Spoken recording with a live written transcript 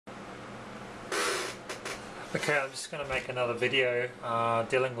Okay, I'm just going to make another video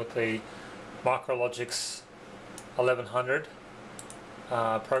dealing with the RSLogix 1100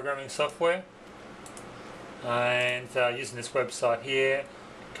 programming software, and using this website here,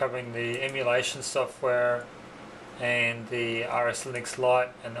 covering the emulation software and the RSLogix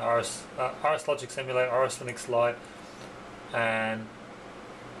Lite and RSLogix Emulate, RSLogix Lite and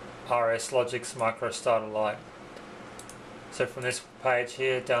RSLogix MicroStarter Lite. So from this page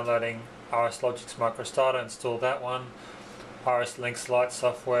here, downloading RSLogix MicroStarter, install that one. RSLogix Lite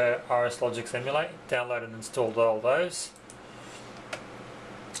software, RSLogix Emulate, download and installed all those.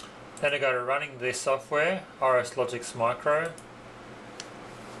 Then I go to running this software, RSLogix Micro.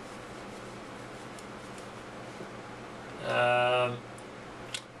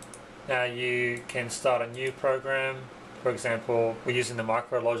 Now you can start a new program. For example, we're using the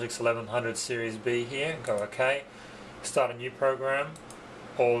RSLogix 1100 Series B here. Go OK. Start a new program,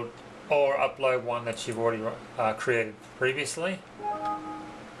 or upload one that you've already created previously,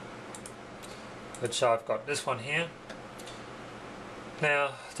 which I've got this one here.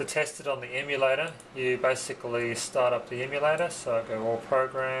 Now to test it on the emulator, you basically start up the emulator. So I go all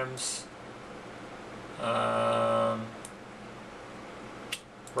programs,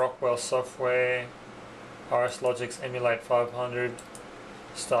 Rockwell software, RSLogix Emulate 500,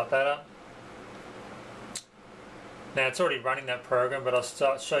 start that up. Now it's already running that program, but I'll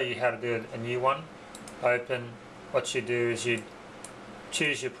show you how to do a new one. Open, what you do is you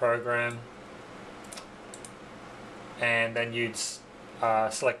choose your program, and then you'd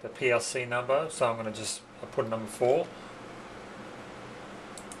select the PLC number. So I'm going to just put number 4.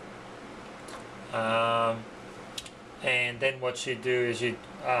 And then what you do is you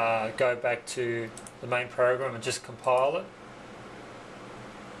go back to the main program and just compile it.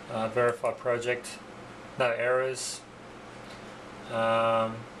 Verify project. No errors.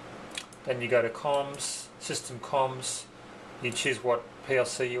 Then you go to comms, system comms. You choose what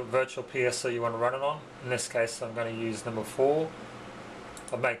PLC, virtual PLC you want to run it on. In this case, I'm going to use number 4.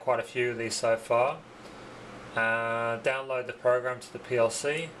 I've made quite a few of these so far. Download the program to the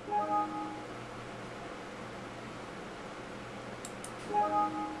PLC.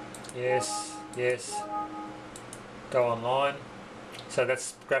 Yes, yes. Go online. So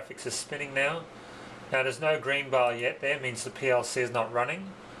that's graphics is spinning now. Now there's no green bar yet there, means the PLC is not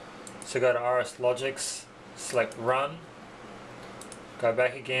running. So go to RSLogix, select run, go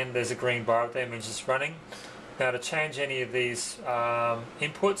back again, there's a green bar up there, means it's running. Now to change any of these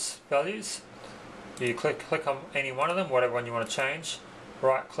inputs, values, you click on any one of them, whatever one you want to change,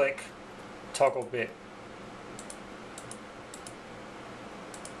 right click, toggle bit.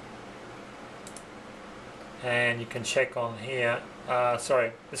 And you can check on here,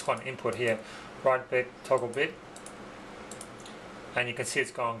 sorry, this one input here, right bit, toggle bit, and you can see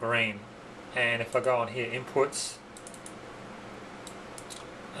it's gone green. And if I go on here, inputs,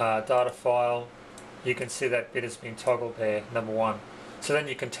 data file, you can see that bit has been toggled there, number 1. So then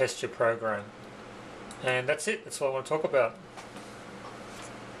you can test your program. And that's it, that's all I want to talk about.